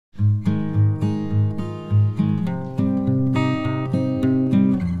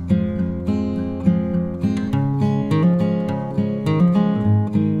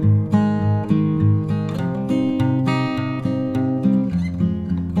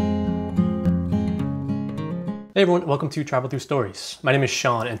Hey everyone, welcome to Travel Through Stories. My name is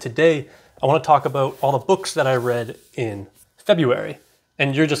Sean, and today I want to talk about all the books that I read in February.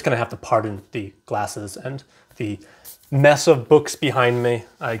 And you're just going to have to pardon the glasses and the mess of books behind me.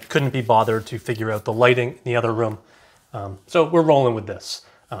 I couldn't be bothered to figure out the lighting in the other room. So we're rolling with this.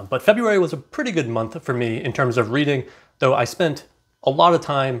 But February was a pretty good month for me in terms of reading, though I spent a lot of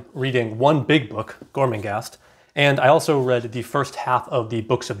time reading one big book, Gormenghast, and I also read the first half of the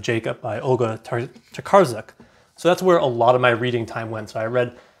Books of Jacob by Olga Tokarczuk. So that's where a lot of my reading time went. So I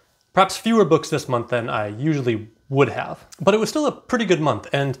read perhaps fewer books this month than I usually would have. But it was still a pretty good month,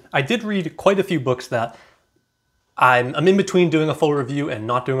 and I did read quite a few books that I'm in between doing a full review and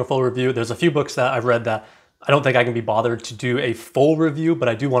not doing a full review. There's a few books that I've read that I don't think I can be bothered to do a full review, but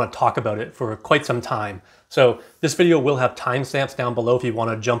I do want to talk about it for quite some time. So this video will have timestamps down below if you want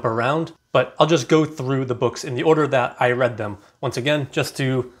to jump around, but I'll just go through the books in the order that I read them. Once again, just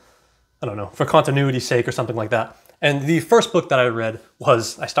to, I don't know, for continuity's sake or something like that. And the first book that I read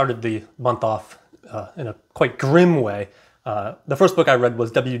was, I started the month off in a quite grim way. The first book I read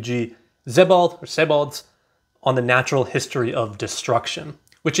was W.G. Sebald's On the Natural History of Destruction,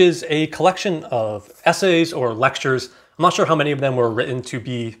 which is a collection of essays or lectures. I'm not sure how many of them were written to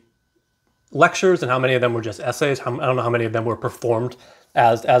be lectures and how many of them were just essays. I don't know how many of them were performed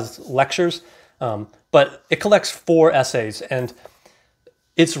as lectures, but it collects 4 essays, and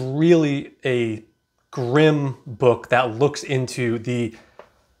it's really a grim book that looks into the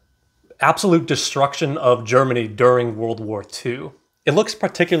absolute destruction of Germany during World War II. It looks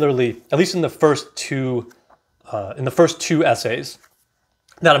particularly, at least in the first two essays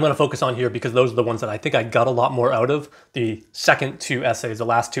that I'm going to focus on here, because those are the ones that I think I got a lot more out of. The second 2 essays, the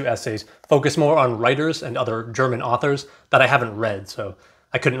last 2 essays, focus more on writers and other German authors that I haven't read, so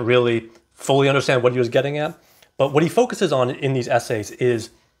I couldn't really fully understand what he was getting at. But what he focuses on in these essays is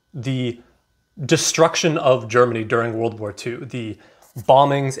the destruction of Germany during World War II, the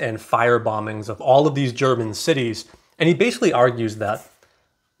bombings and fire bombings of all of these German cities. And he basically argues that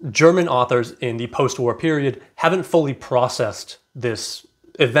German authors in the post-war period haven't fully processed this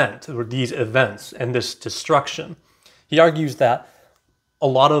event, or these events, and this destruction. He argues that a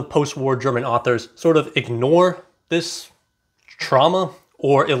lot of post-war German authors sort of ignore this trauma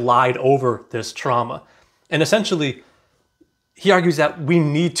or elide over this trauma. And essentially, he argues that we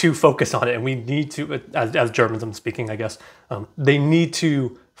need to focus on it, and we need to, as Germans I'm speaking, I guess, they need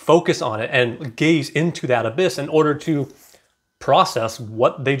to focus on it and gaze into that abyss in order to process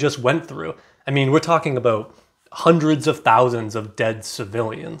what they just went through. I mean, we're talking about hundreds of thousands of dead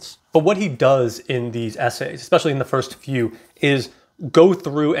civilians. But what he does in these essays, especially in the first few, is go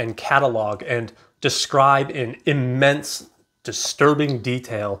through and catalog and describe in immense, disturbing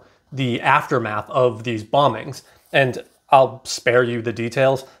detail the aftermath of these bombings. And I'll spare you the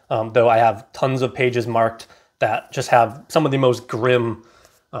details, though I have tons of pages marked that just have some of the most grim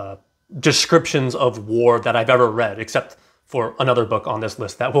descriptions of war that I've ever read, except for another book on this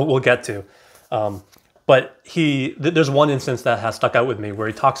list that we'll get to. But there's one instance that has stuck out with me where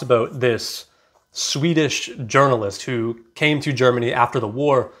he talks about this Swedish journalist who came to Germany after the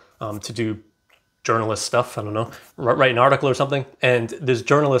war to do journalist stuff, I don't know, write an article or something. And this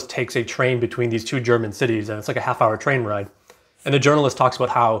journalist takes a train between these 2 German cities, and it's like a half-hour train ride. And the journalist talks about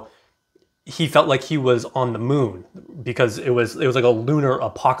how he felt like he was on the moon because it was like a lunar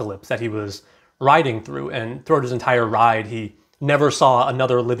apocalypse that he was riding through. And throughout his entire ride, he never saw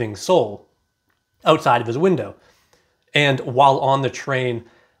another living soul outside of his window. And while on the train,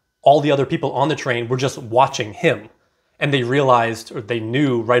 all the other people on the train were just watching him. And they realized, or they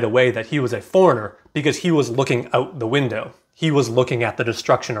knew right away, that he was a foreigner because he was looking out the window. He was looking at the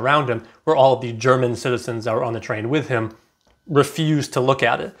destruction around him, where all of the German citizens that were on the train with him refused to look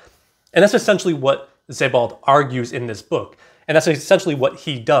at it. And that's essentially what Sebald argues in this book. And that's essentially what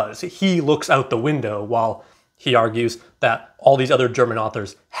he does. He looks out the window while he argues that all these other German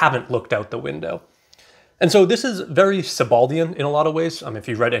authors haven't looked out the window. And so this is very Sebaldian in a lot of ways. If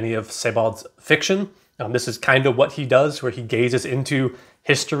you've read any of Sebald's fiction, this is kind of what he does, where he gazes into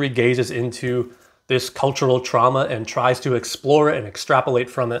history, gazes into this cultural trauma, and tries to explore it and extrapolate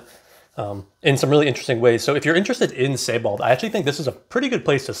from it in some really interesting ways. So if you're interested in Sebald, I actually think this is a pretty good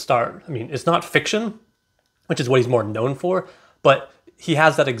place to start. I mean, it's not fiction, which is what he's more known for, but he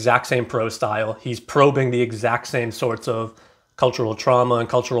has that exact same prose style. He's probing the exact same sorts of cultural trauma and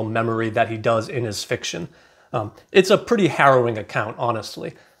cultural memory that he does in his fiction. It's a pretty harrowing account,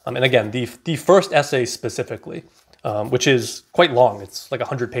 honestly. And again, the first essay specifically, which is quite long, it's like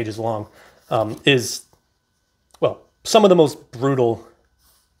 100 pages long, is, well, some of the most brutal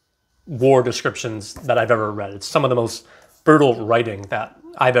war descriptions that I've ever read. It's some of the most brutal writing that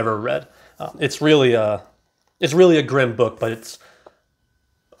I've ever read. It's really it's really a grim book, but it's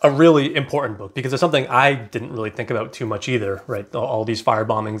a really important book because it's something I didn't really think about too much either, right? All these fire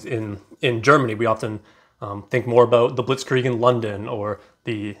bombings in Germany. We often think more about the Blitzkrieg in London or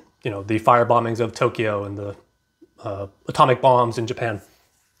the fire bombings of Tokyo and the atomic bombs in Japan,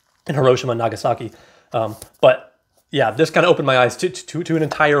 in Hiroshima and Nagasaki. But yeah, this kind of opened my eyes to an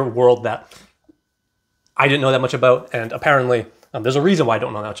entire world that I didn't know that much about, and apparently there's a reason why I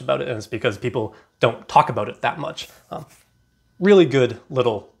don't know that much about it, and it's because people don't talk about it that much. Really good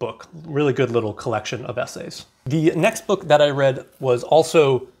little book, really good little collection of essays. The next book that I read was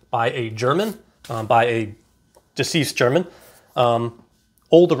also by a German, by a deceased German,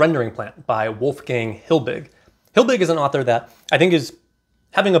 Old Rendering Plant by Wolfgang Hilbig. Hilbig is an author that I think is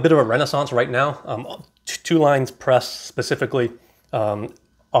having a bit of a renaissance right now. Two Lines Press specifically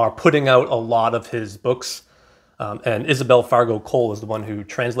are putting out a lot of his books. And Isabel Fargo Cole is the one who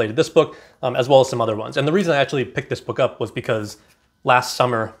translated this book, as well as some other ones. And the reason I actually picked this book up was because last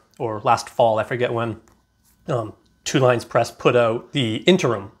summer, or last fall, I forget when, Two Lines Press put out the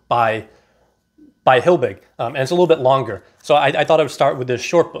Interim by Hilbig, and it's a little bit longer. So I thought I would start with this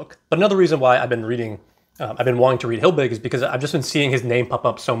short book. But another reason why I've been wanting to read Hilbig is because I've just been seeing his name pop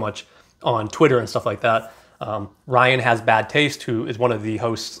up so much on Twitter and stuff like that. Ryan Has Bad Taste, who is one of the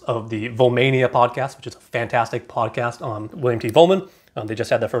hosts of the Volmania podcast, which is a fantastic podcast on William T. Volman. They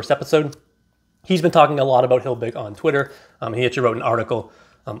just had their first episode. He's been talking a lot about Hilbig on Twitter. He actually wrote an article,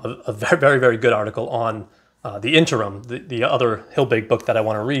 a very, very, very good article on The Interim, the other Hilbig book that I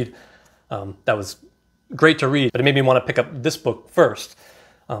want to read. That was great to read, but it made me want to pick up this book first.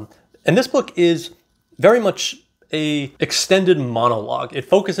 And this book is very much a extended monologue. It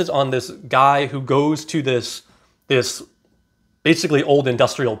focuses on this guy who goes to this basically old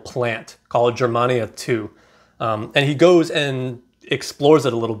industrial plant called Germania 2. And he goes and explores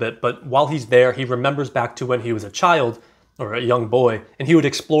it a little bit, but while he's there, he remembers back to when he was a child or a young boy, and he would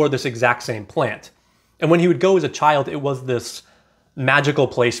explore this exact same plant. And when he would go as a child, it was this magical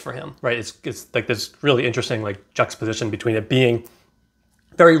place for him, right? It's like this really interesting like juxtaposition between it being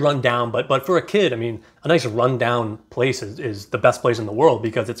very run down, but for a kid, I mean, a nice rundown place is the best place in the world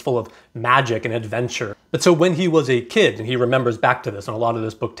because it's full of magic and adventure. But so when he was a kid, and he remembers back to this, and a lot of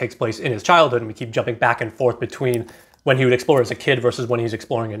this book takes place in his childhood, and we keep jumping back and forth between when he would explore as a kid versus when he's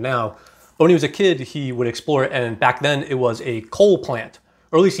exploring it now. But when he was a kid, he would explore it, and back then it was a coal plant,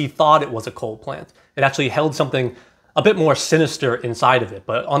 or at least he thought it was a coal plant. It actually held something a bit more sinister inside of it,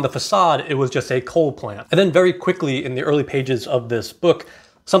 but on the facade, it was just a coal plant. And then very quickly in the early pages of this book,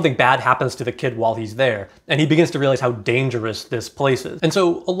 something bad happens to the kid while he's there, and he begins to realize how dangerous this place is. And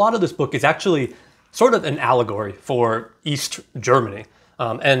so a lot of this book is actually sort of an allegory for East Germany.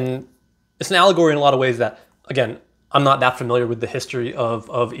 And it's an allegory in a lot of ways that, again, I'm not that familiar with the history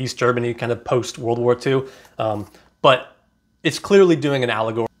of East Germany, kind of post-World War II, but it's clearly doing an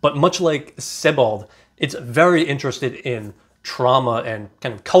allegory. But much like Sebald, it's very interested in trauma and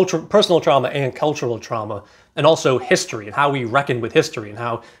kind of personal trauma and cultural trauma, and also history and how we reckon with history and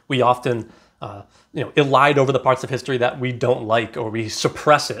how we often elide over the parts of history that we don't like or we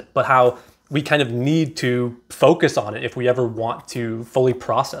suppress it, but how we kind of need to focus on it if we ever want to fully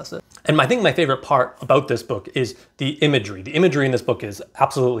process it. And I think my favorite part about this book is the imagery. The imagery in this book is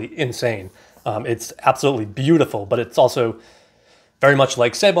absolutely insane. It's absolutely beautiful, but it's also very much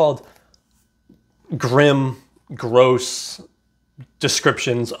like Sebald, grim, gross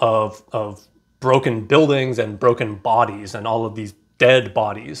descriptions of broken buildings and broken bodies and all of these dead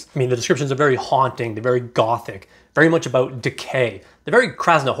bodies. I mean, the descriptions are very haunting, they're very gothic, very much about decay. They're very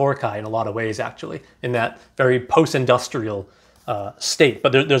Krasnohorkai in a lot of ways, actually, in that very post-industrial state.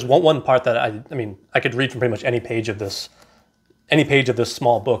 But there's one part that I mean, I could read from pretty much any page of this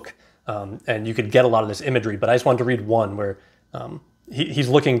small book, and you could get a lot of this imagery, but I just wanted to read one where he's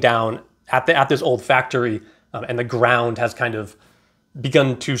looking down at this old factory, and the ground has kind of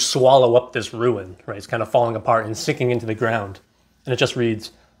begun to swallow up this ruin, right? It's kind of falling apart and sinking into the ground. And it just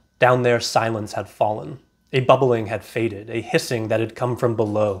reads, "Down there silence had fallen. A bubbling had faded, a hissing that had come from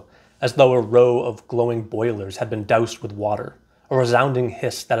below, as though a row of glowing boilers had been doused with water, a resounding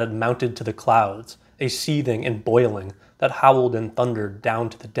hiss that had mounted to the clouds, a seething and boiling that howled and thundered down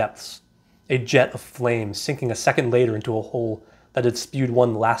to the depths, a jet of flame sinking a second later into a hole that had spewed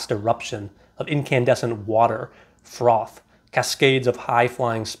one last eruption of incandescent water, froth, cascades of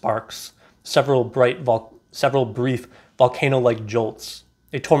high-flying sparks, several brief volcano-like jolts,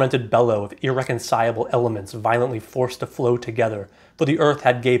 a tormented bellow of irreconcilable elements violently forced to flow together, for the earth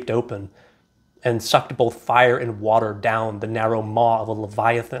had gaped open and sucked both fire and water down the narrow maw of a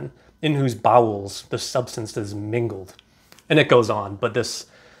leviathan, in whose bowels the substances mingled." And it goes on, but this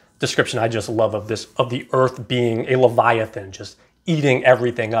description I just love of this, of the earth being a leviathan, just eating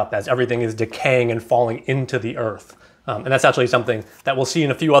everything up as everything is decaying and falling into the earth. And that's actually something that we'll see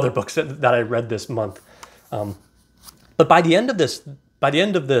in a few other books that I read this month. But by the end of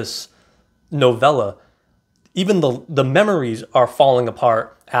this novella, even the memories are falling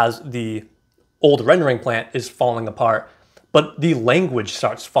apart as the old rendering plant is falling apart, but the language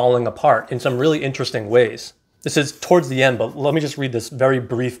starts falling apart in some really interesting ways. This is towards the end, but let me just read this very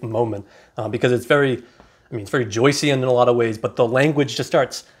brief moment because it's very Joycean in a lot of ways, but the language just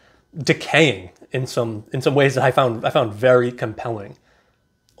starts decaying in some ways that I found very compelling.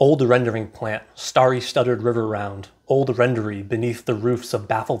 Old rendering plant, starry-studded river round, old rendery beneath the roofs of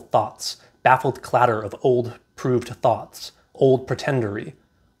baffled thoughts, baffled clatter of old proved thoughts, old pretendery,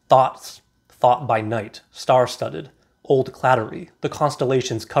 thoughts, thought by night, star-studded, old clattery, the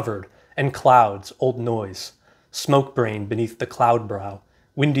constellations covered, and clouds, old noise, smoke brain beneath the cloud brow,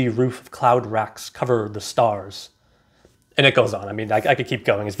 windy roof of cloud racks cover the stars. And it goes on. I mean, I could keep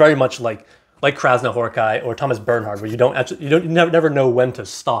going. It's very much like Krasna-Horkai or Thomas Bernhard, where you never know when to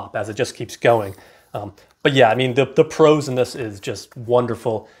stop as it just keeps going. But yeah, I mean, the prose in this is just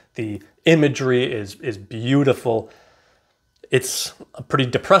wonderful. The imagery is beautiful. It's a pretty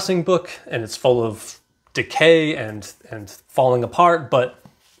depressing book, and it's full of decay and falling apart, but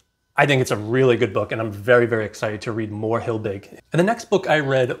I think it's a really good book, and I'm very, very excited to read more Hilbig. And the next book I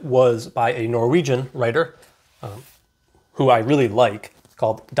read was by a Norwegian writer who I really like,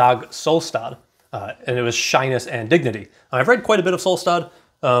 called Dag Solstad, and it was Shyness and Dignity. I've read quite a bit of Solstad.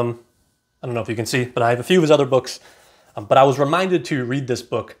 I don't know if you can see, but I have a few of his other books. But I was reminded to read this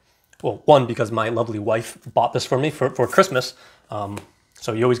book, well, one, because my lovely wife bought this for me for Christmas.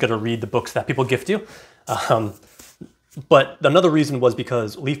 So you always got to read the books that people gift you. But another reason was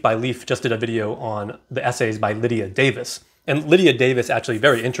because Leaf by Leaf just did a video on the essays by Lydia Davis. And Lydia Davis, actually,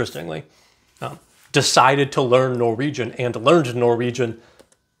 very interestingly, decided to learn Norwegian and learned Norwegian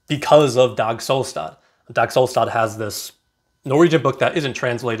because of Dag Solstad. Dag Solstad has this Norwegian book that isn't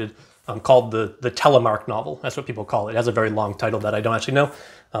translated called the Telemark novel. That's what people call it. It has a very long title that I don't actually know,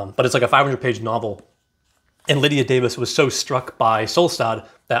 but it's like a 500-page novel. And Lydia Davis was so struck by Solstad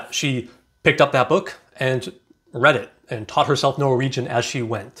that she picked up that book and read it and taught herself Norwegian as she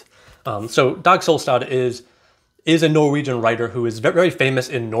went. So Dag Solstad is a Norwegian writer who is very famous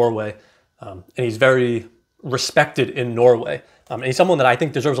in Norway, and he's very respected in Norway. And he's someone that I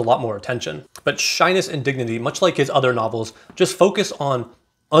think deserves a lot more attention. But Shyness and Dignity, much like his other novels, just focus on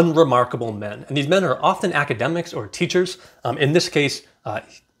unremarkable men. And these men are often academics or teachers. In this case,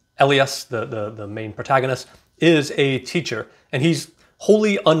 Elias, the main protagonist, is a teacher. And he's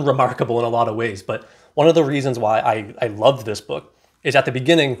wholly unremarkable in a lot of ways. But one of the reasons why I loved this book is at the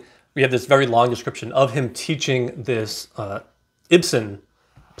beginning, we have this very long description of him teaching this Ibsen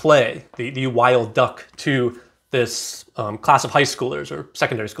play, the Wild Duck, to this class of high schoolers or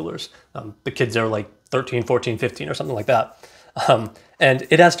secondary schoolers. The kids are like 13, 14, 15 or something like that. And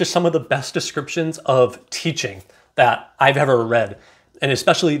it has just some of the best descriptions of teaching that I've ever read, and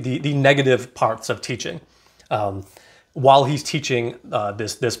especially the negative parts of teaching. While he's teaching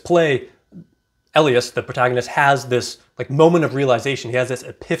this play, Elias, the protagonist, has this like moment of realization. He has this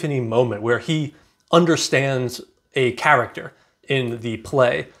epiphany moment where he understands a character in the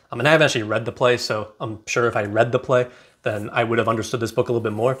play. And I haven't actually read the play, so I'm sure if I read the play, then I would have understood this book a little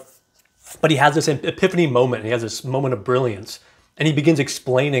bit more. But he has this epiphany moment, and he has this moment of brilliance, and he begins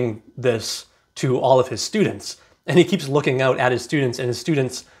explaining this to all of his students. And he keeps looking out at his students, and his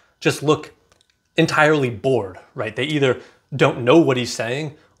students just look entirely bored, right? They either don't know what he's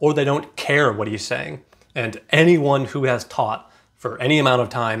saying, or they don't care what he's saying. And anyone who has taught for any amount of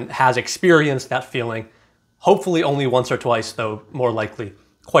time has experienced that feeling, hopefully only once or twice, though more likely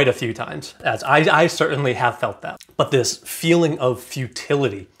quite a few times, as I certainly have felt that. But this feeling of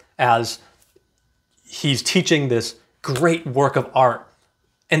futility as he's teaching this great work of art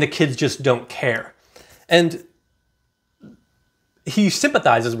and the kids just don't care. And he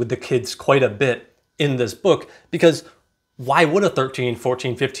sympathizes with the kids quite a bit in this book, because why would a 13,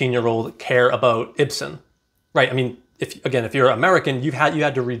 14, 15-year-old care about Ibsen, right? I mean, if you're American, you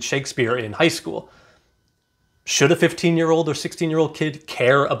had to read Shakespeare in high school. Should a 15-year-old or 16-year-old kid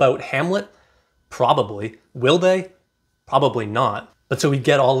care about Hamlet? Probably. Will they? Probably not. But so we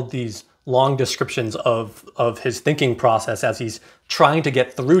get all of these long descriptions of his thinking process as he's trying to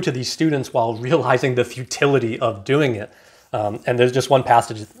get through to these students while realizing the futility of doing it. And there's just one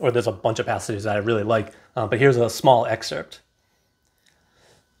passage, or there's a bunch of passages that I really like, but here's a small excerpt.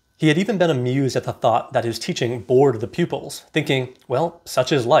 He had even been amused at the thought that his teaching bored the pupils, thinking, well,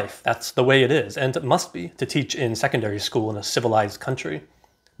 such is life, that's the way it is, and it must be, to teach in secondary school in a civilized country.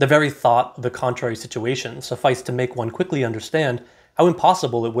 The very thought of the contrary situation sufficed to make one quickly understand how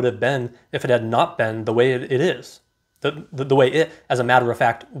impossible it would have been if it had not been the way it is, the way it, as a matter of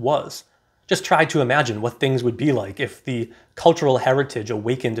fact, was. Just try to imagine what things would be like if the cultural heritage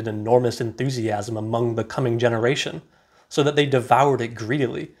awakened an enormous enthusiasm among the coming generation, so that they devoured it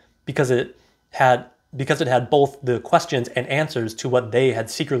greedily, because it had both the questions and answers to what they had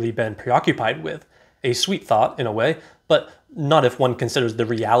secretly been preoccupied with. A sweet thought, in a way, but not if one considers the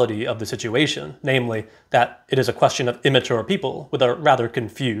reality of the situation, namely that it is a question of immature people with a rather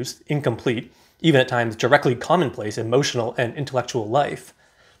confused, incomplete, even at times directly commonplace emotional and intellectual life.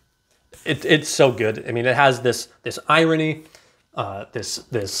 It's so good. I mean, it has this irony,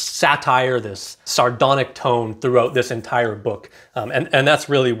 this satire, this sardonic tone throughout this entire book, and that's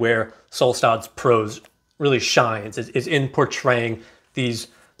really where Solstad's prose really shines, is in portraying these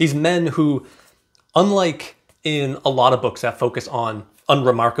men who, unlike in a lot of books that focus on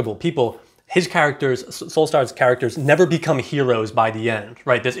unremarkable people, his characters, Solstad's characters, never become heroes by the end,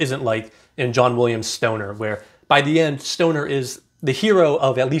 right? This isn't like in John Williams' Stoner, where by the end, Stoner is the hero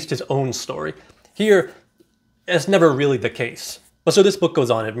of at least his own story. Here, it's never really the case. But so this book goes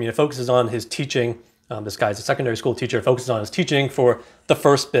on. I mean, it focuses on his teaching. This guy's a secondary school teacher. It focuses on his teaching for the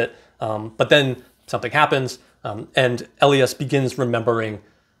first bit. But then something happens, and Elias begins remembering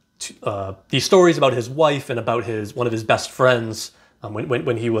these stories about his wife and about one of his best friends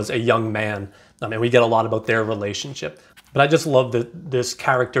when he was a young man. And we get a lot about their relationship. But I just love this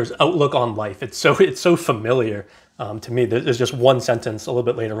character's outlook on life. It's so familiar to me. There's just one sentence a little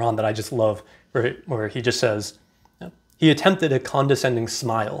bit later on that I just love, where he just says, he attempted a condescending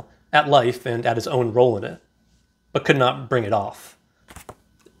smile at life and at his own role in it, but could not bring it off.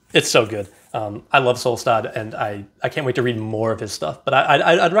 It's so good. I love Solstad, and I can't wait to read more of his stuff. But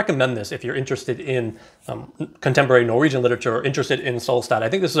I'd recommend this if you're interested in contemporary Norwegian literature or interested in Solstad. I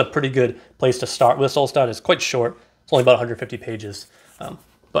think this is a pretty good place to start with Solstad. It's quite short. It's only about 150 pages.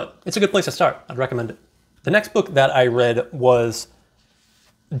 But it's a good place to start. I'd recommend it. The next book that I read was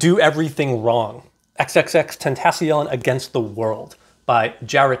Do Everything Wrong, XXXTENTACION Against the World by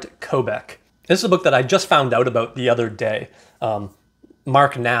Jarrett Kobek. This is a book that I just found out about the other day.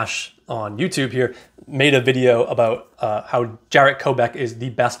 Mark Nash on YouTube here made a video about how Jarrett Kobek is the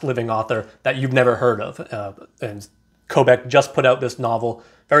best living author that you've never heard of. And Kobek just put out this novel,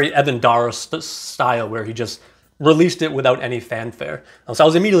 very Evan Dara style, where he just released it without any fanfare. So I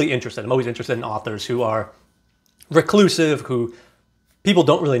was immediately interested. I'm always interested in authors who are reclusive, who people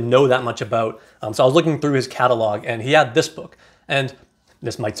don't really know that much about. So I was looking through his catalog, and he had this book. And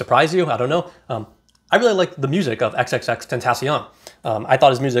this might surprise you, I don't know. I really liked the music of XXXTENTACION. I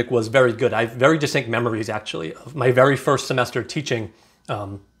thought his music was very good. I have very distinct memories, actually, of my very first semester teaching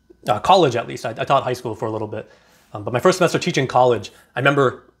college, at least. I taught high school for a little bit. But my first semester teaching college, I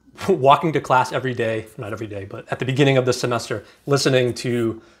remember walking to class every day, not every day, but at the beginning of the semester, listening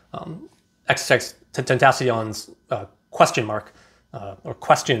to XXXTENTACION's question mark, or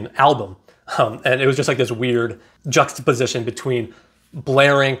question album. And it was just like this weird juxtaposition between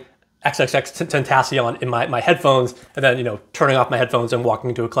blaring XXXTENTACION in my headphones, and then, you know, turning off my headphones and walking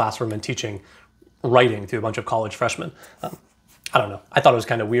into a classroom and teaching writing to a bunch of college freshmen. I don't know. I thought it was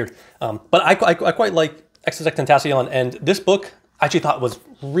kind of weird. But I quite like XXXTENTACION, and this book I actually thought was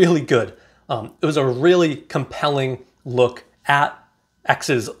really good. It was a really compelling look at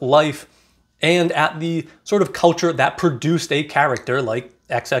X's life and at the sort of culture that produced a character like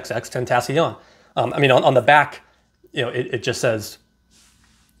XXXTENTACION. I mean, on the back, you know, it just says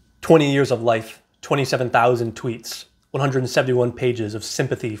 20 years of life, 27,000 tweets, 171 pages of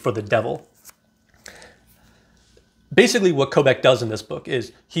sympathy for the devil. Basically, what Kobek does in this book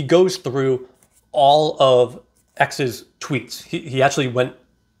is he goes through all of X's tweets. He actually went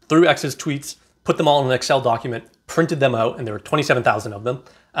through X's tweets, put them all in an Excel document, printed them out, and there were 27,000 of them,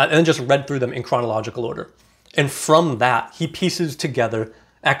 and then just read through them in chronological order. And from that, he pieces together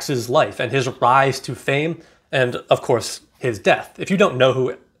X's life and his rise to fame, and of course, his death. If you don't know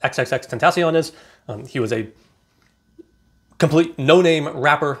who XXXTENTACION is, he was a complete no-name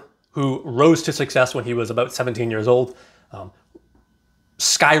rapper who rose to success when he was about 17 years old,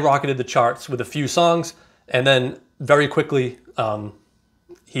 skyrocketed the charts with a few songs, and then very quickly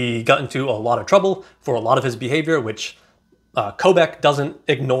he got into a lot of trouble for a lot of his behavior, which Kobek doesn't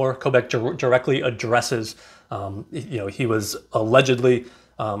ignore. Kobek directly addresses. You know, he was allegedly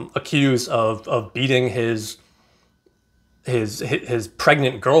accused of beating his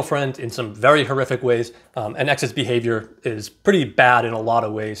pregnant girlfriend in some very horrific ways, and X's behavior is pretty bad in a lot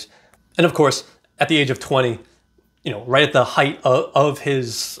of ways. And of course, at the age of 20, you know, right at the height of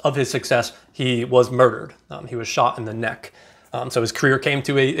his success, he was murdered. He was shot in the neck. So his career came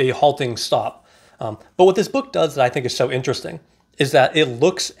to a halting stop. But what this book does that I think is so interesting is that it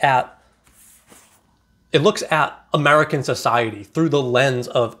looks at American society through the lens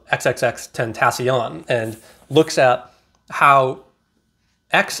of XXXTENTACION and looks at how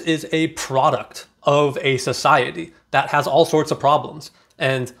X is a product of a society that has all sorts of problems.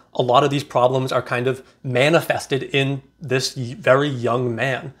 And a lot of these problems are kind of manifested in this very young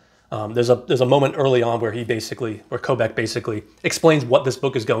man. There's a moment early on where Kobek basically explains what this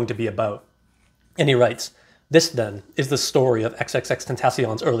book is going to be about. And he writes, "This then is the story of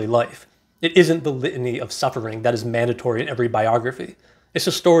XXXTENTACION's early life. It isn't the litany of suffering that is mandatory in every biography. It's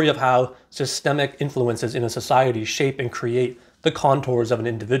a story of how systemic influences in a society shape and create the contours of an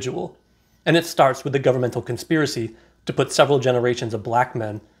individual. And it starts with the governmental conspiracy to put several generations of black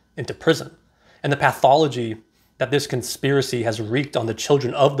men into prison, and the pathology that this conspiracy has wreaked on the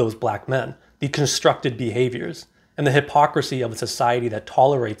children of those black men, the constructed behaviors, and the hypocrisy of a society that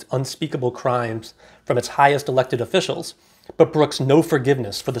tolerates unspeakable crimes from its highest elected officials, but brooks no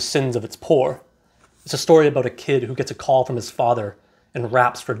forgiveness for the sins of its poor. It's a story about a kid who gets a call from his father and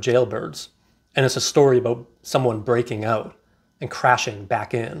raps for jailbirds, and it's a story about someone breaking out and crashing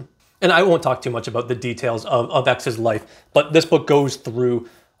back in." And I won't talk too much about the details of X's life, but this book goes through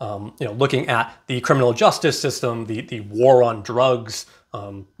looking at the criminal justice system, the war on drugs.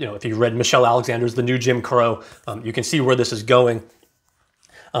 If you read Michelle Alexander's The New Jim Crow, you can see where this is going.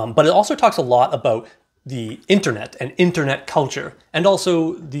 But it also talks a lot about the internet and internet culture, and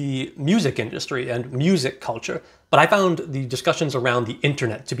also the music industry and music culture. But I found the discussions around the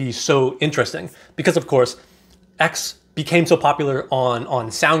internet to be so interesting because, of course, X became so popular on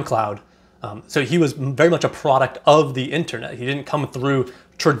SoundCloud. So he was very much a product of the internet. He didn't come through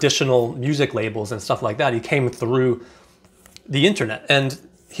traditional music labels and stuff like that. He came through the internet, and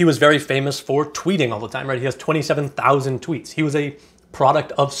he was very famous for tweeting all the time, right? He has 27,000 tweets. He was a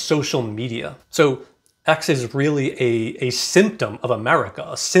product of social media. So X is really a symptom of America,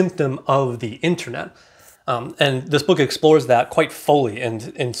 a symptom of the internet. And this book explores that quite fully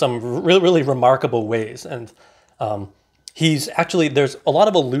and in some really remarkable ways. And there's a lot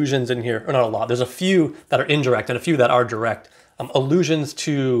of allusions in here, or not a lot, there's a few that are indirect and a few that are direct. Allusions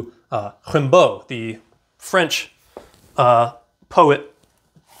to Rimbaud, the French poet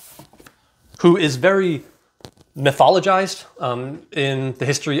who is very mythologized in the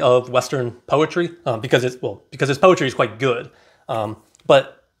history of Western poetry because his poetry is quite good.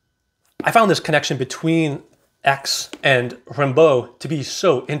 But I found this connection between X and Rimbaud to be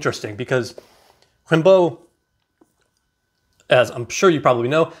so interesting because Rimbaud, as I'm sure you probably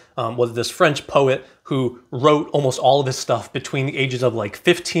know, was this French poet who wrote almost all of his stuff between the ages of like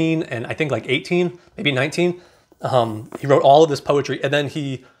 15 and I think like 18, maybe 19. He wrote all of this poetry and then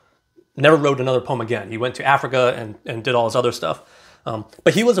he never wrote another poem again. He went to Africa and did all his other stuff.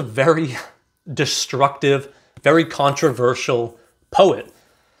 But he was a very destructive, very controversial poet.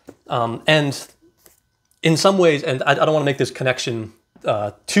 And in some ways, and I don't want to make this connection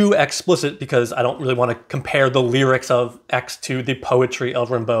too explicit because I don't really want to compare the lyrics of X to the poetry of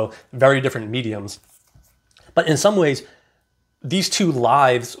Rimbaud, very different mediums. But in some ways, these two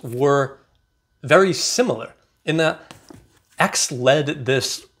lives were very similar in that X led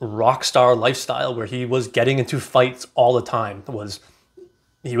this rock star lifestyle where he was getting into fights all the time.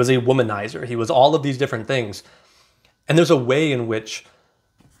 He was a womanizer. He was all of these different things. And there's a way in which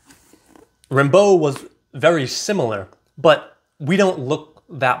Rimbaud was very similar, but we don't look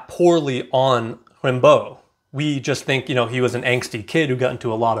that poorly on Rimbaud. We just think, he was an angsty kid who got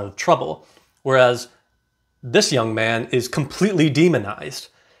into a lot of trouble. Whereas this young man is completely demonized.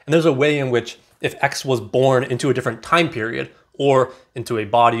 And there's a way in which if X was born into a different time period or into a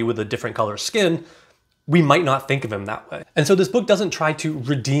body with a different color skin, we might not think of him that way. And so this book doesn't try to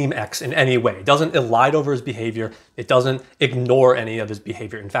redeem X in any way. It doesn't elide over his behavior. It doesn't ignore any of his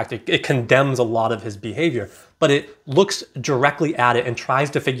behavior. In fact, it condemns a lot of his behavior, but it looks directly at it and tries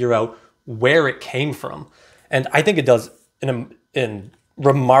to figure out where it came from. And I think it does a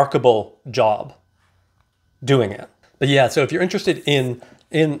remarkable job doing it. But yeah, so if you're interested in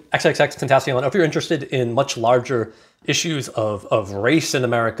XXXTENTACION, or if you're interested in much larger issues of race in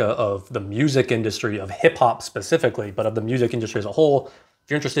America, of the music industry, of hip hop specifically, but of the music industry as a whole, if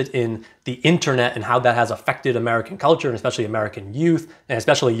you're interested in the internet and how that has affected American culture, and especially American youth, and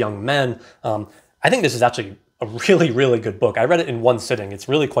especially young men, I think this is actually a really, really good book. I read it in one sitting. It's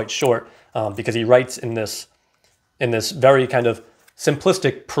really quite short because he writes in this very kind of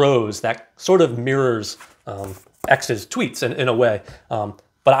simplistic prose that sort of mirrors X's tweets in a way. But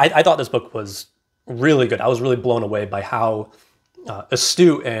I thought this book was really good. I was really blown away by how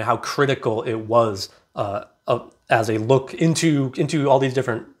astute and how critical it was as a look into all these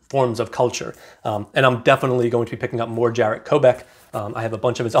different forms of culture. And I'm definitely going to be picking up more Jarrett Kobek. I have a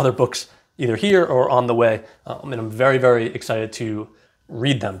bunch of his other books either here or on the way, and I'm very, very excited to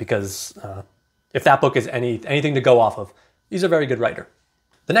read them because if that book is anything to go off of, he's a very good writer.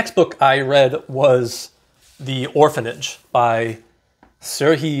 The next book I read was The Orphanage by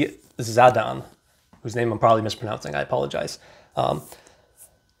Serhiy Zhadan, whose name I'm probably mispronouncing, I apologize.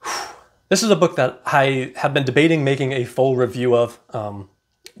 This is a book that I have been debating making a full review of,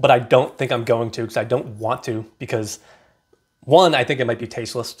 but I don't think I'm going to because I don't want to because, one, I think it might be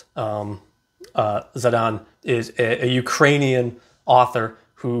tasteless. Zhadan is a Ukrainian author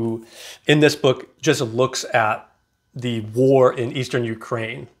who, in this book, just looks at the war in eastern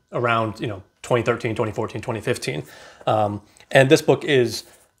Ukraine around 2013, 2014, 2015. And this book is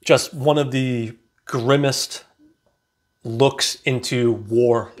just one of the grimmest looks into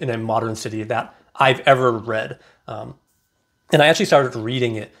war in a modern city that I've ever read. And I actually started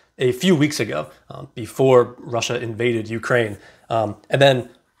reading it a few weeks ago, before Russia invaded Ukraine. And then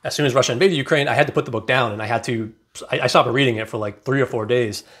as soon as Russia invaded Ukraine, I had to put the book down and I stopped reading it for like 3 or 4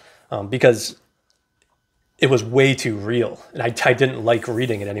 days because it was way too real. And I didn't like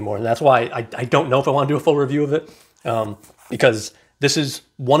reading it anymore. And that's why I don't know if I want to do a full review of it, because this is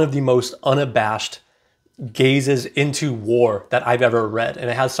one of the most unabashed gazes into war that I've ever read. And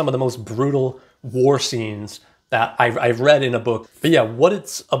it has some of the most brutal war scenes that I've read in a book. But yeah, what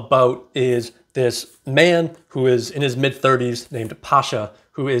it's about is this man who is in his mid-30s named Pasha,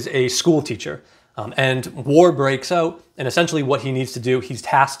 who is a school teacher. And war breaks out, and essentially what he needs to do, he's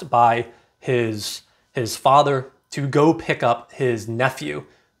tasked by his father to go pick up his nephew,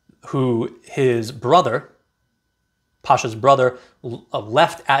 who his brother, Pasha's brother,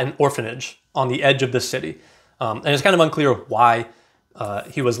 left at an orphanage on the edge of the city. And it's kind of unclear why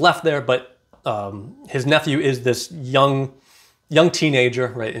he was left there, but his nephew is this young teenager,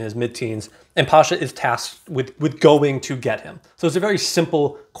 right, in his mid-teens, and Pasha is tasked with going to get him. So it's a very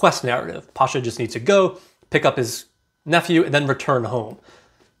simple quest narrative. Pasha just needs to go, pick up his nephew, and then return home.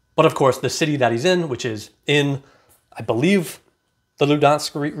 But of course, the city that he's in, which is in, I believe, the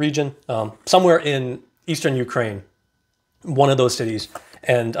Luhansk region, somewhere in eastern Ukraine, one of those cities,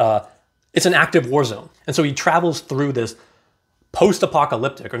 and it's an active war zone. And so he travels through this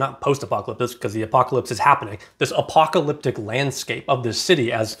post-apocalyptic, or not post-apocalyptic because the apocalypse is happening, this apocalyptic landscape of this city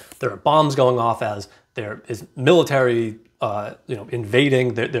as there are bombs going off, as there is military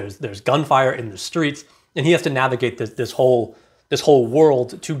invading, there's gunfire in the streets, and he has to navigate this whole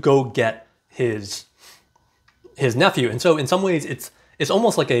world to go get his nephew. And so in some ways it's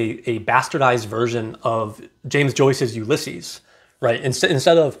almost like a bastardized version of James Joyce's Ulysses, right?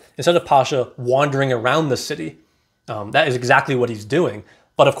 Instead of Pasha wandering around the city, that is exactly what he's doing.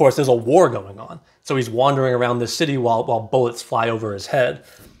 But of course, there's a war going on. So he's wandering around this city while bullets fly over his head.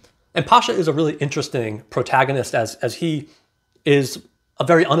 And Pasha is a really interesting protagonist as he is a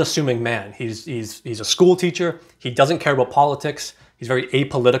very unassuming man. He's a school teacher. He doesn't care about politics. He's very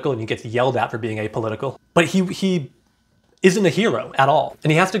apolitical, and he gets yelled at for being apolitical. But he isn't a hero at all.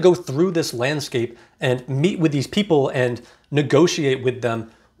 And he has to go through this landscape and meet with these people and negotiate with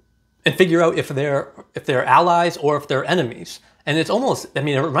them and figure out if they're allies or if they're enemies. And it's almost, it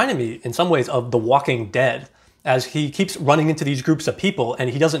reminded me in some ways of The Walking Dead, as he keeps running into these groups of people and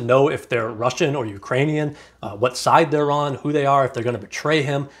he doesn't know if they're Russian or Ukrainian, what side they're on, who they are, if they're going to betray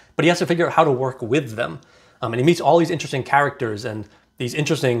him, but he has to figure out how to work with them. And he meets all these interesting characters and these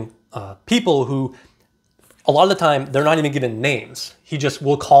interesting people who, a lot of the time, they're not even given names. He just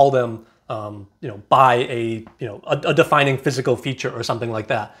will call them, by a defining physical feature or something like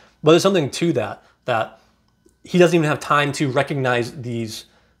that. But there's something to that he doesn't even have time to recognize these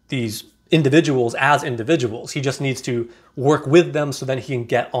individuals as individuals. He just needs to work with them so that he can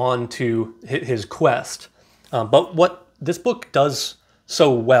get on to his quest. But what this book does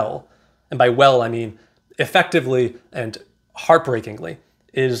so well, and by well I mean effectively and heartbreakingly,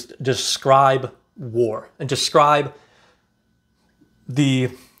 is describe war and describe the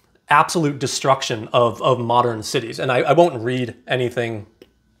absolute destruction of modern cities. And I won't read anything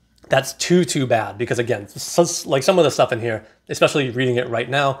that's too bad, because again, like some of the stuff in here, especially reading it right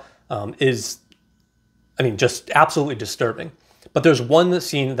now, is, just absolutely disturbing. But there's one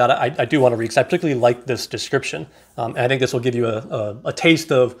scene that I do want to read, because I particularly like this description. And I think this will give you a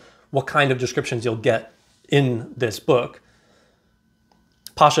taste of what kind of descriptions you'll get in this book.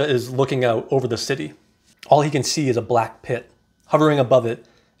 Pasha is looking out over the city. All he can see is a black pit. Hovering above it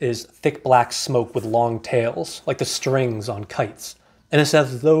is thick black smoke with long tails, like the strings on kites. And it's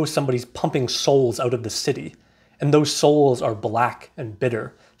as though somebody's pumping souls out of the city. And those souls are black and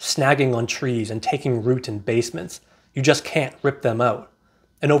bitter, snagging on trees and taking root in basements. You just can't rip them out.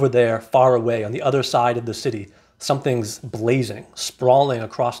 And over there, far away, on the other side of the city, something's blazing, sprawling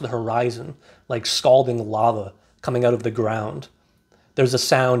across the horizon, like scalding lava coming out of the ground. There's a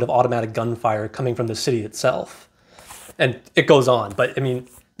sound of automatic gunfire coming from the city itself. And it goes on, but I mean,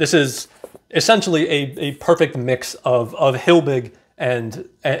 this is essentially a perfect mix of Hilbig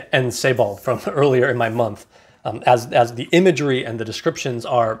and Sebald from earlier in my month, as the imagery and the descriptions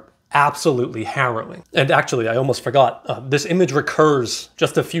are absolutely harrowing. And actually, I almost forgot, this image recurs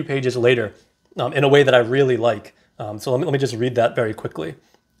just a few pages later in a way that I really like. So let me just read that very quickly.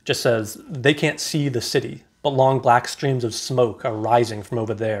 It just says, "They can't see the city, but long black streams of smoke are rising from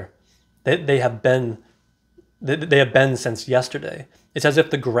over there. They have been since yesterday. It's as if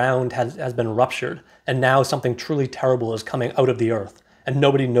the ground has been ruptured, and now something truly terrible is coming out of the earth, and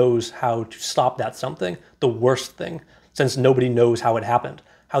nobody knows how to stop that something, the worst thing, since nobody knows how it happened,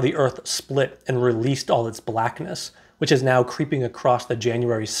 how the earth split and released all its blackness, which is now creeping across the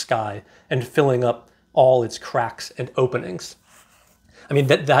January sky and filling up all its cracks and openings." I mean,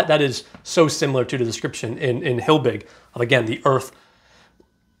 that is so similar to the description in Hilbig of, again, the earth,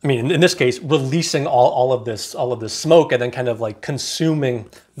 I mean, in this case, releasing all of this smoke and then kind of like consuming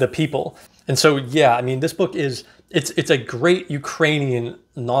the people. And so, yeah, I mean, this book it's a great Ukrainian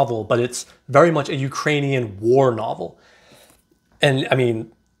novel, but it's very much a Ukrainian war novel. And I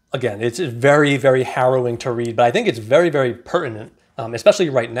mean, again, it's very, very harrowing to read, but I think it's very, very pertinent, especially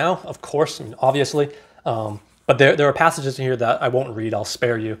right now, of course, I mean, obviously. But there are passages in here that I won't read, I'll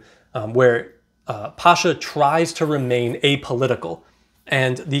spare you, where Pasha tries to remain apolitical.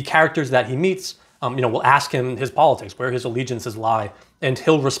 And the characters that he meets, will ask him his politics, where his allegiances lie. And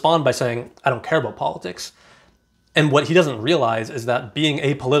he'll respond by saying, "I don't care about politics." And what he doesn't realize is that being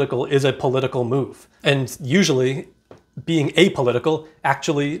apolitical is a political move. And usually being apolitical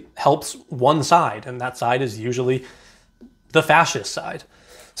actually helps one side, and that side is usually the fascist side.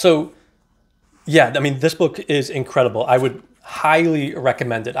 So, yeah, I mean, this book is incredible. I would highly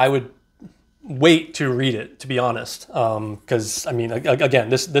recommend it. I would wait to read it, to be honest, because, I mean, again,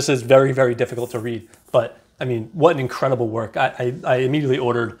 this is very, very difficult to read. But, I mean, what an incredible work. I immediately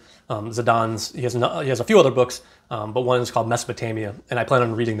ordered Zhadan's. He has a few other books, but one is called Mesopotamia, and I plan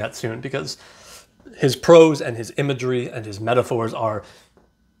on reading that soon because his prose and his imagery and his metaphors are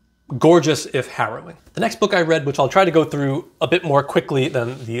gorgeous, if harrowing. The next book I read, which I'll try to go through a bit more quickly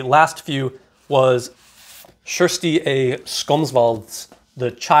than the last few, was Kjersti A. Skomsvold's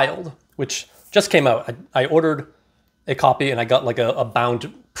The Child, which just came out. I ordered a copy and I got like a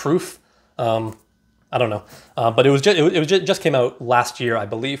bound proof. I don't know, but it just came out last year, I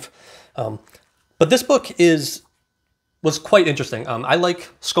believe. But this book was quite interesting. I like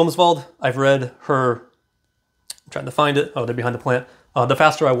Skomsvold. I've read her. I'm trying to find it. Oh, they're behind the plant. The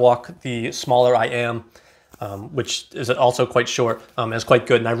Faster I Walk, the Smaller I Am, which is also quite short and is quite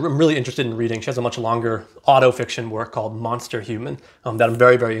good. And I'm really interested in reading. She has a much longer auto-fiction work called Monster Human that I'm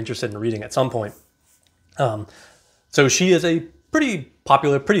very, very interested in reading at some point. So she is a pretty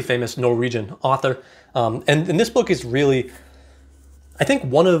popular, pretty famous Norwegian author. And this book is really, I think,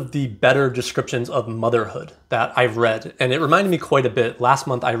 one of the better descriptions of motherhood that I've read. And it reminded me quite a bit. Last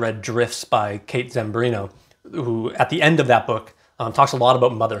month I read Drifts by Kate Zambrino, who at the end of that book talks a lot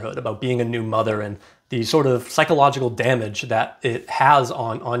about motherhood, about being a new mother and the sort of psychological damage that it has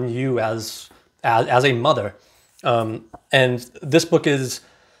on you as a mother. And this book is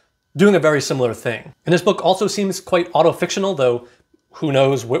doing a very similar thing. And this book also seems quite auto-fictional, though who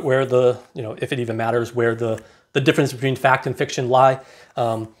knows where the, if it even matters, where the difference between fact and fiction lie.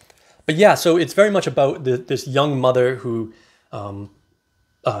 But yeah, so it's very much about this young mother who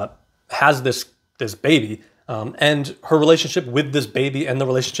has this baby, and her relationship with this baby and the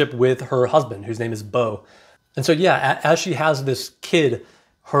relationship with her husband, whose name is Bo. And so yeah, as she has this kid,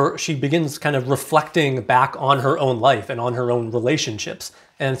 she begins kind of reflecting back on her own life and on her own relationships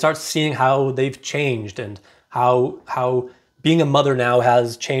and starts seeing how they've changed and how being a mother now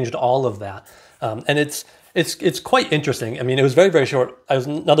has changed all of that. And it's quite interesting. I mean, it was very, very short. It was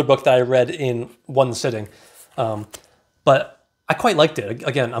another book that I read in one sitting, but I quite liked it.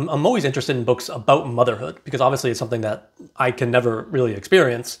 Again, I'm always interested in books about motherhood because obviously it's something that I can never really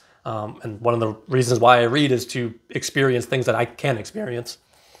experience. And one of the reasons why I read is to experience things that I can experience.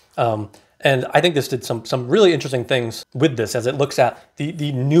 And I think this did some really interesting things with this as it looks at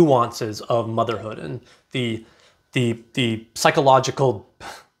the nuances of motherhood and the psychological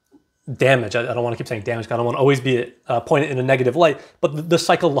damage. I don't want to keep saying damage because I don't want to always be pointed in a negative light, but the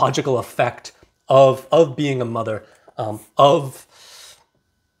psychological effect of being a mother, of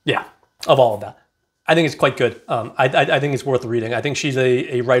all of that. I think it's quite good. I think it's worth reading. I think she's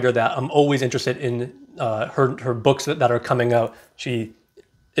a writer that I'm always interested in her books that are coming out. She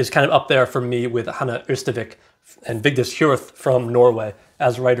is kind of up there for me with Hanne Østevik and Vigdis Hjorth from Norway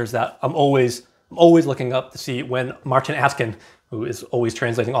as writers that I'm always looking up to see when Martin Atkin, who is always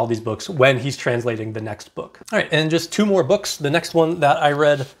translating all these books, when he's translating the next book. All right, and just 2 more books. The next one that I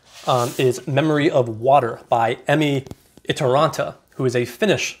read is Memory of Water by Emmi Itäranta, who is a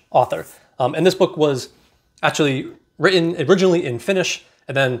Finnish author. And this book was actually written originally in Finnish,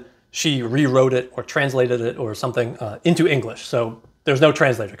 and then she rewrote it or translated it or something into English. So there's no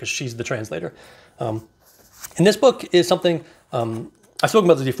translator because she's the translator. And this book is something, I've spoken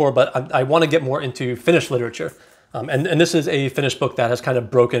about this before, but I want to get more into Finnish literature. And this is a Finnish book that has kind of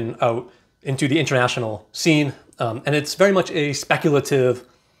broken out into the international scene. And it's very much a speculative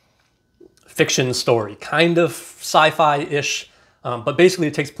fiction story, kind of sci-fi-ish, but basically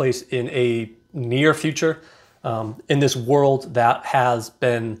it takes place in a near future in this world that has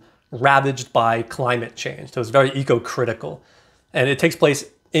been ravaged by climate change. So it's very eco-critical. And it takes place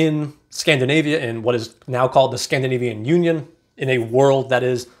in Scandinavia, in what is now called the Scandinavian Union, in a world that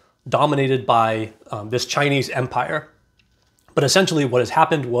is dominated by this Chinese empire. But essentially what has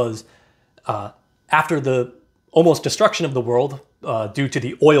happened was after the almost destruction of the world due to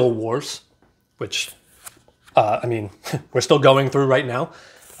the oil wars, which, I mean, we're still going through right now,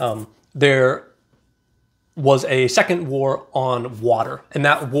 there was a second war on water. And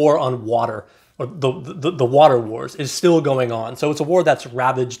that war on water, or the water wars, is still going on. So it's a war that's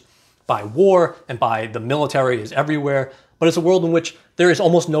ravaged by war and by the military is everywhere. But it's a world in which there is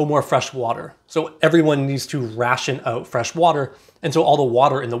almost no more fresh water. So everyone needs to ration out fresh water. And so all the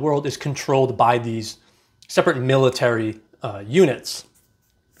water in the world is controlled by these separate military units.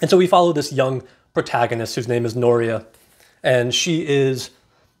 And so we follow this young protagonist whose name is Noria. And she is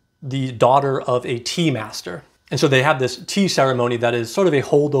the daughter of a tea master. And so they have this tea ceremony that is sort of a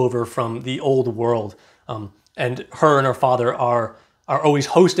holdover from the old world. And her and her father are always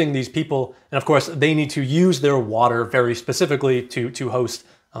hosting these people. And of course, they need to use their water very specifically to host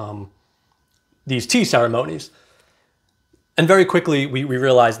these tea ceremonies. And very quickly, we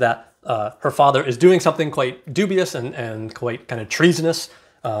realize that her father is doing something quite dubious and quite kind of treasonous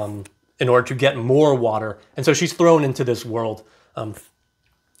in order to get more water. And so she's thrown into this world.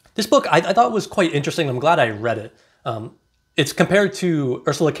 This book, I thought was quite interesting. I'm glad I read it. It's compared to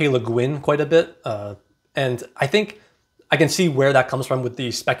Ursula K. Le Guin quite a bit. And I think I can see where that comes from with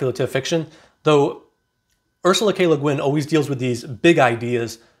the speculative fiction, though Ursula K. Le Guin always deals with these big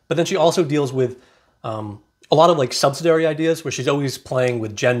ideas, but then she also deals with a lot of like subsidiary ideas where she's always playing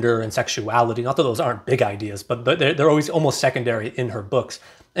with gender and sexuality. Not that those aren't big ideas, but they're always almost secondary in her books.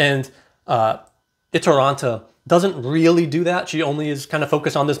 And Itäranta doesn't really do that. She only is kind of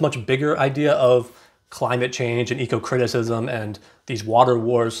focused on this much bigger idea of climate change and eco-criticism and these water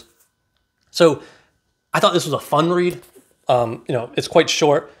wars. So I thought this was a fun read. You know, it's quite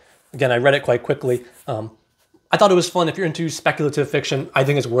short. Again, I read it quite quickly. I thought it was fun. If you're into speculative fiction, I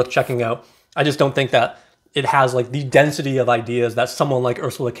think it's worth checking out. I just don't think that it has like the density of ideas that someone like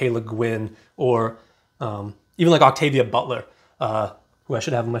Ursula K. Le Guin or even like Octavia Butler, who I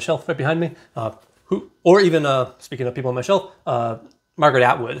should have on my shelf right behind me, or even, speaking of people on my shelf, Margaret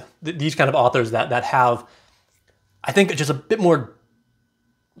Atwood. These kind of authors that have, I think, just a bit more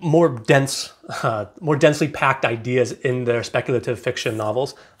dense, more densely packed ideas in their speculative fiction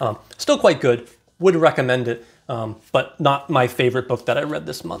novels. Still quite good. Would recommend it, but not my favorite book that I read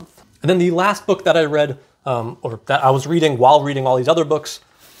this month. And then the last book that I read, or that I was reading while reading all these other books,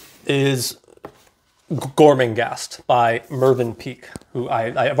 is Gormenghast by Mervyn Peake, who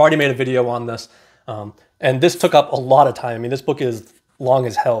I've already made a video on this. And this took up a lot of time. I mean, this book is long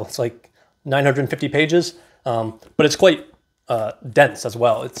as hell. It's like 950 pages, but it's quite dense as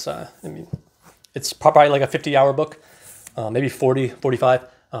well. It's, I mean, it's probably like a 50-hour book, maybe 40, 45.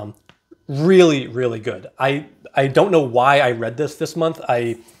 Really, really good. I don't know why I read this month.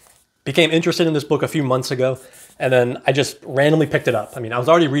 I became interested in this book a few months ago, and then I just randomly picked it up. I mean, I was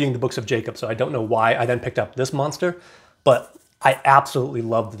already reading the books of Jacob, so I don't know why I then picked up this monster, but I absolutely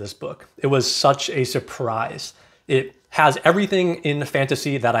loved this book. It was such a surprise. It has everything in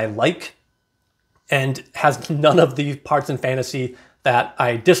fantasy that I like, and has none of the parts in fantasy that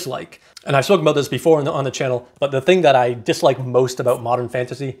I dislike. And I've spoken about this before on the channel, but the thing that I dislike most about modern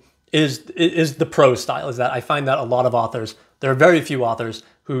fantasy is the prose style, is that I find that a lot of authors, there are very few authors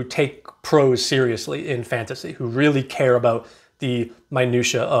who take prose seriously in fantasy, who really care about the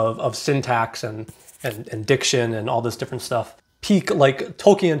minutia of syntax and diction and all this different stuff. Peake, like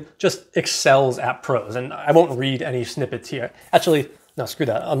Tolkien, just excels at prose, and I won't read any snippets here. Actually, No, screw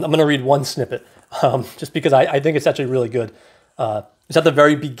that. I'm going to read one snippet, just because I think it's actually really good. It's at the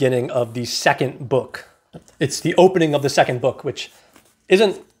very beginning of the second book. It's the opening of the second book, which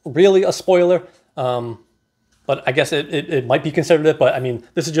isn't really a spoiler, but I guess it might be considered it. But I mean,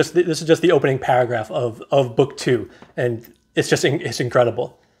 this is just the opening paragraph of book 2, and it's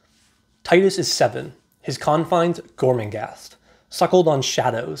incredible. Titus is 7, his confines Gormenghast, suckled on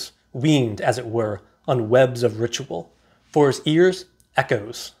shadows, weaned, as it were, on webs of ritual. For his ears,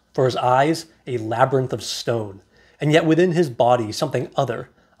 echoes, for his eyes, a labyrinth of stone, and yet within his body something other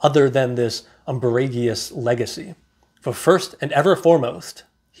than this umbrageous legacy. For first and ever foremost,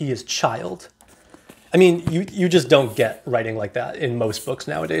 he is child. I mean, you just don't get writing like that in most books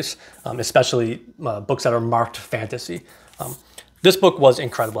nowadays, especially books that are marked fantasy. This book was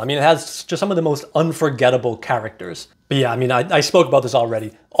incredible. I mean, it has just some of the most unforgettable characters. But yeah, I mean, I spoke about this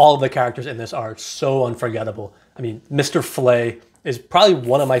already. All of the characters in this are so unforgettable. I mean, Mr. Flay is probably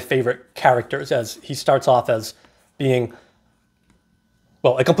one of my favorite characters, as he starts off as being,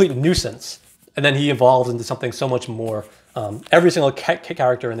 well, a complete nuisance. And then he evolves into something so much more. Every single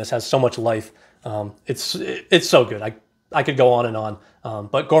character in this has so much life. It's so good. I could go on and on.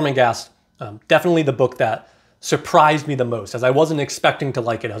 But Gormenghast, definitely the book that surprised me the most, as I wasn't expecting to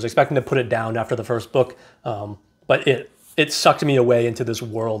like it. I was expecting to put it down after the first book, but it sucked me away into this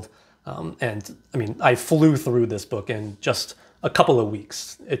world. And I mean, I flew through this book in just a couple of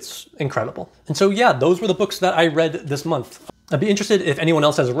weeks. It's incredible. And so yeah, those were the books that I read this month. I'd be interested if anyone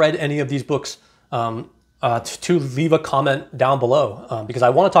else has read any of these books, to leave a comment down below, because I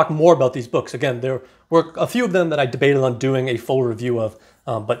want to talk more about these books. Again, there were a few of them that I debated on doing a full review of,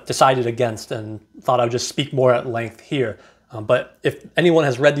 but decided against and thought I would just speak more at length here. But if anyone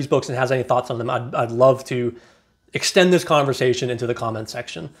has read these books and has any thoughts on them, I'd love to extend this conversation into the comment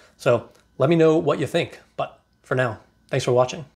section. So let me know what you think. But for now, thanks for watching.